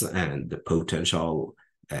audience and the potential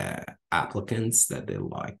applicants that they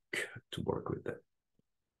like to work with them.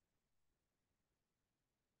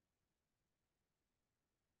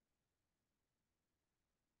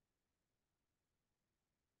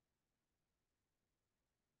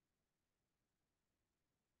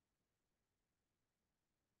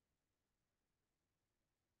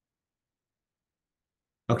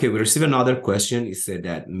 Okay, we received another question. It said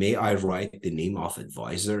that, may I write the name of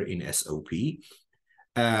advisor in SOP?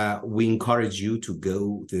 We encourage you to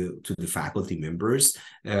go to the faculty members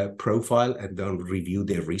profile and then review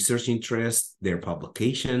their research interests, their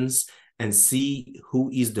publications, and see who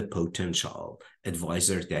is the potential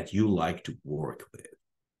advisor that you like to work with.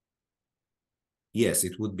 Yes,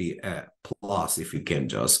 it would be a plus if you can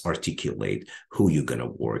just articulate who you're going to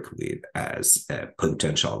work with as a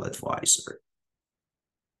potential advisor.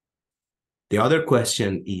 The other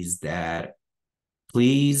question is that,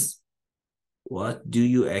 please, what do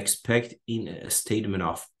you expect in a statement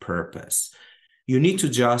of purpose? You need to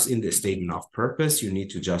just, in the statement of purpose, you need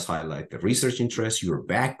to just highlight the research interest, your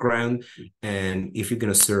background. And if you're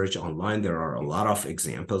going to search online, there are a lot of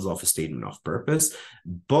examples of a statement of purpose.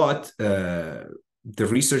 But the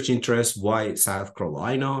research interest, why South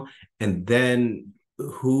Carolina, and then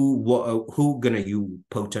who gonna you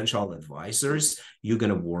potential advisors you're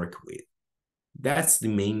gonna work with. That's the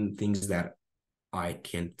main things that I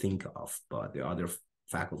can think of, but the other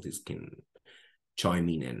faculties can chime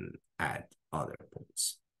in and add other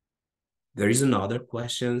points. There is another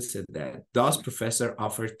question said that, does professor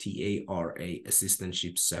offer TA/RA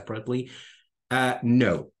assistantship separately?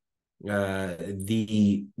 No.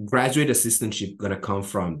 The graduate assistantship gonna come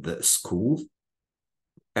from the school,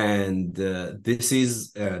 and this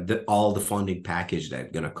is all the funding package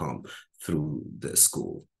that gonna come through the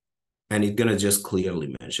school, and it's gonna just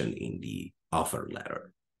clearly mention in the offer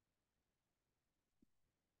letter.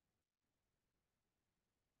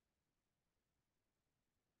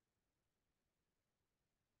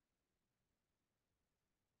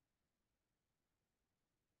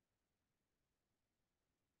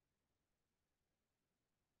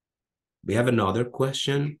 We have another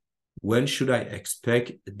question. When should I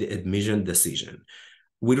expect the admission decision?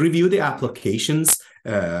 We review the applications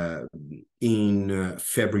in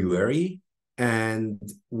February, and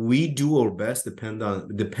we do our best,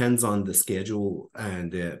 depends on the schedule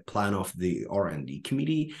and the plan of the R&D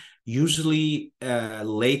committee. Usually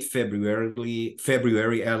late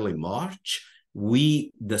February, early March,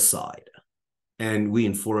 we decide and we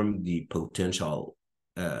inform the potential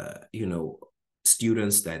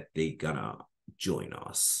students that they gonna join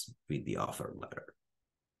us with the offer letter.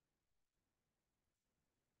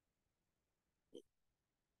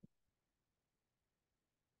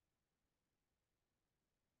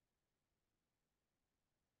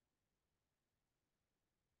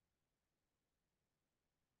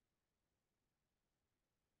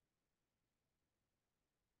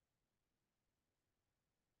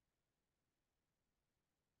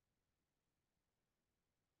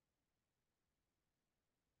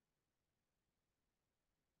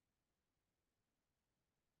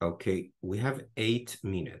 Okay, we have 8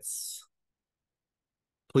 minutes.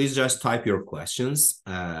 Please just type your questions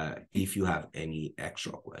if you have any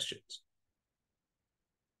extra questions.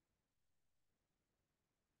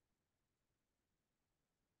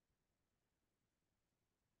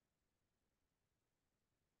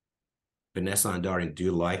 Vanessa and Darin, do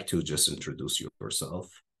you like to just introduce yourself?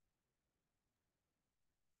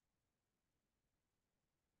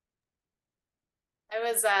 I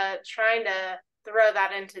was trying to throw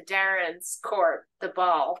that into Darren's court, the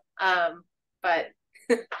ball, but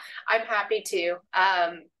I'm happy to.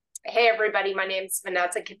 Hey, everybody, my name is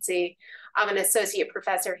Vanessa Kitsi. I'm an associate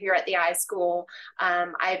professor here at the iSchool.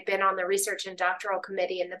 I've been on the research and doctoral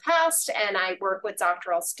committee in the past, and I work with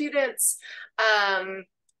doctoral students.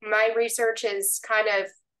 My research is kind of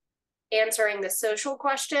answering the social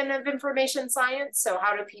question of information science. So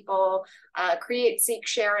how do people create, seek,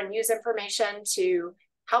 share, and use information to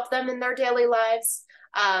help them in their daily lives?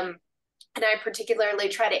 And I particularly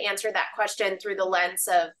try to answer that question through the lens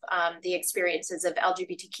of the experiences of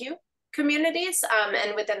LGBTQ communities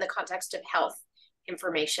and within the context of health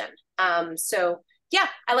information. So yeah,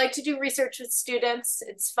 I like to do research with students.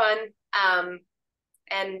 It's fun.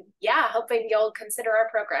 And yeah, hoping you'll consider our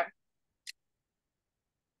program.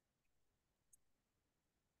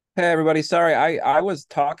 Hey everybody, sorry, I was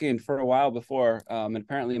talking for a while before, and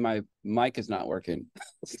apparently my mic is not working.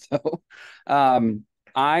 So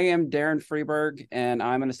I am Darren Freeberg, and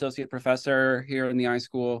I'm an associate professor here in the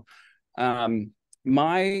iSchool.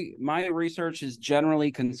 My research is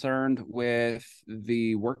generally concerned with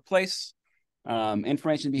the workplace,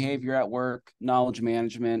 information behavior at work, knowledge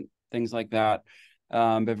management, things like that.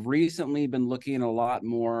 I've recently been looking a lot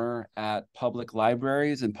more at public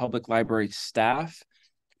libraries and public library staff,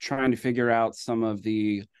 trying to figure out some of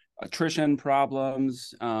the attrition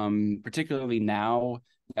problems, particularly now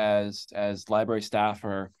as library staff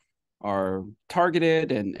are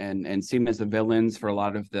targeted and seen as the villains for a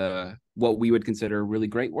lot of the what we would consider really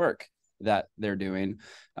great work that they're doing.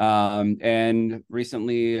 And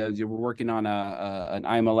recently, we're working on an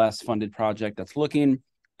IMLS funded project that's looking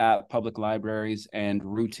at public libraries and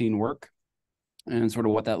routine work and sort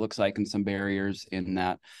of what that looks like and some barriers in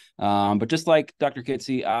that. But just like Dr.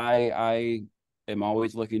 Kitsy, I am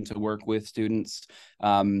always looking to work with students.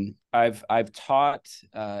 I've taught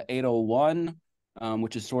 801,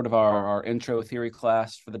 which is sort of our intro theory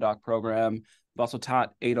class for the doc program. I've also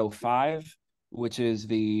taught 805, which is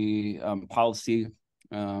the policy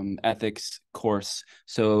ethics course.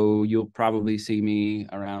 So you'll probably see me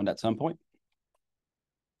around at some point.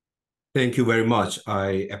 Thank you very much.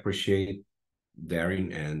 I appreciate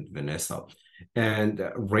Darren and Vanessa. And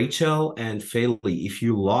Rachel and Faili, if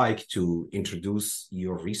you like to introduce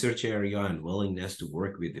your research area and willingness to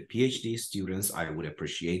work with the PhD students, I would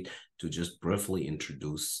appreciate to just briefly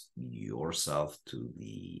introduce yourself to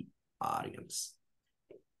the audience.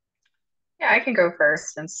 Yeah, I can go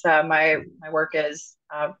first since my work is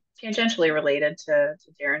tangentially related to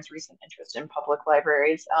Darren's recent interest in public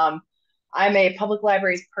libraries. I'm a public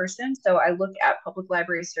libraries person, so I look at public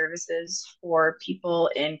library services for people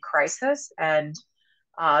in crisis and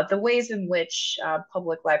the ways in which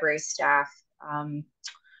public library staff,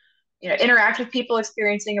 interact with people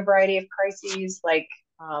experiencing a variety of crises like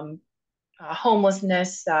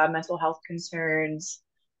homelessness, mental health concerns,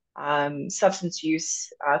 substance use,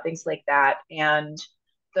 things like that, and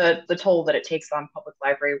the toll that it takes on public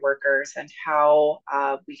library workers and how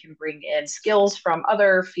we can bring in skills from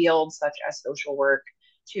other fields such as social work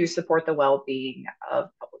to support the well-being of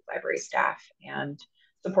public library staff and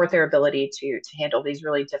support their ability to handle these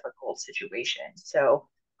really difficult situations. So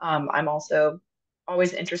I'm also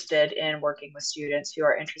always interested in working with students who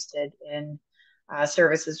are interested in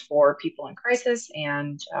services for people in crisis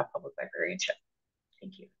and public librarianship.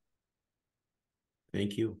 Thank you.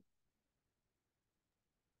 Thank you.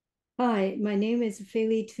 Hi, my name is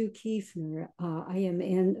Faili Kiefner. I am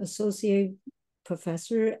an associate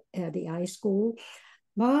professor at the iSchool.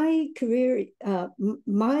 My career,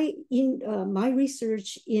 my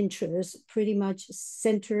research interests pretty much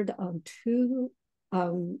centered on two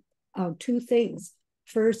things.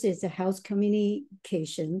 First is the health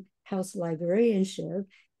communication, health librarianship,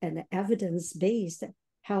 and evidence-based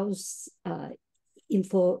health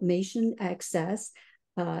information access,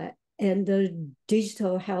 and the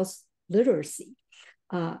digital health literacy.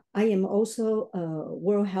 I am also a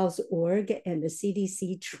World Health Org and the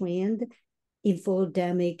CDC trained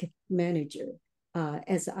infodemic manager.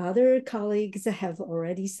 As other colleagues have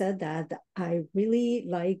already said that, I really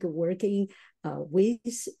like working with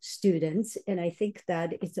students, and I think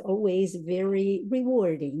that it's always very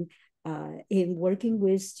rewarding in working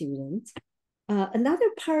with students. Another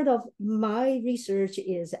part of my research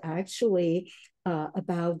is actually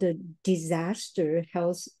about the disaster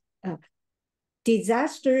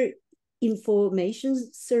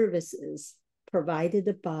information services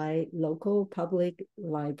provided by local public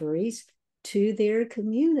libraries to their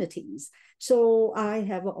communities. So I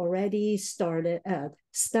have already studied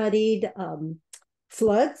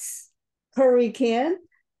floods, hurricane,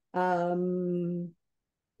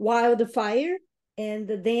 wildfire, and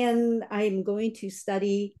then I'm going to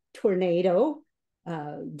study tornado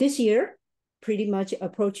this year, pretty much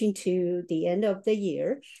approaching to the end of the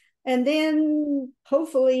year. And then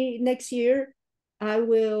hopefully next year, I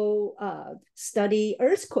will study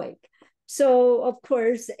earthquake. So of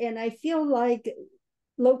course, and I feel like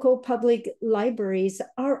local public libraries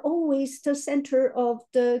are always the center of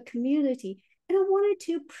the community. And I wanted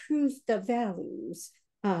to prove the values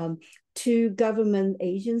to government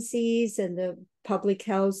agencies and the public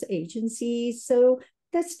health agencies. So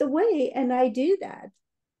that's the way, and I do that.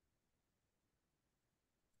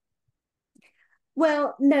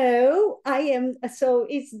 Well, no, I am. So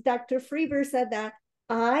it's Dr. Freeber said that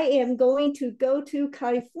I am going to go to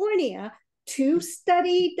California to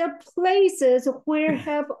study the places where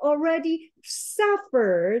have already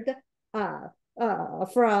suffered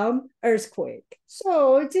from earthquake.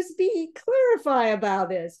 So just be clarify about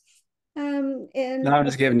this. And no, I'm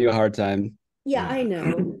just giving you a hard time. Yeah, I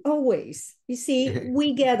know. Always. You see,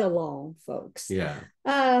 we get along, folks. Yeah.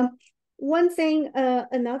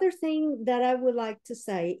 Another thing that I would like to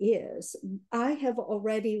say is I have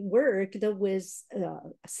already worked with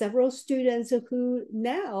several students who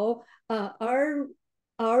now are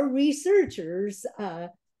researchers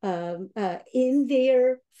in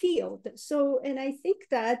their field. So, and I think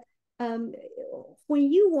that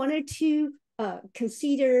when you wanted to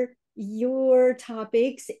consider your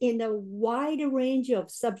topics in a wide range of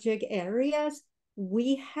subject areas,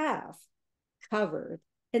 we have covered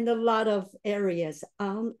in a lot of areas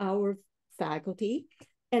on our faculty.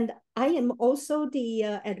 And I am also the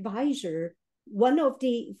advisor, one of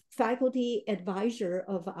the faculty advisor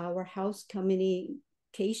of our Health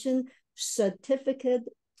Communication Certificate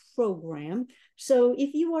program. So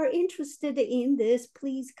if you are interested in this,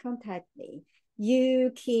 please contact me.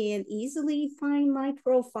 You can easily find my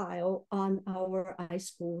profile on our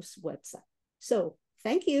iSchool's website. So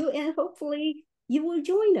thank you, and hopefully you will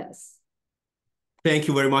join us. Thank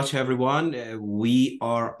you very much, everyone. We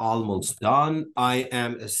are almost done. I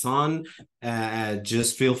am Asan.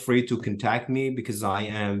 Just feel free to contact me because I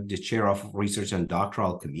am the chair of research and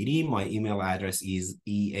doctoral committee. My email address is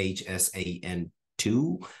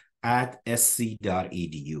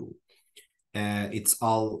ehsan2@sc.edu. It's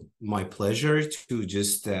all my pleasure to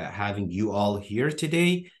just having you all here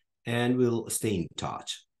today, and we'll stay in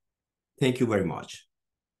touch. Thank you very much.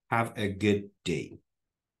 Have a good day.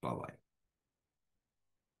 Bye-bye.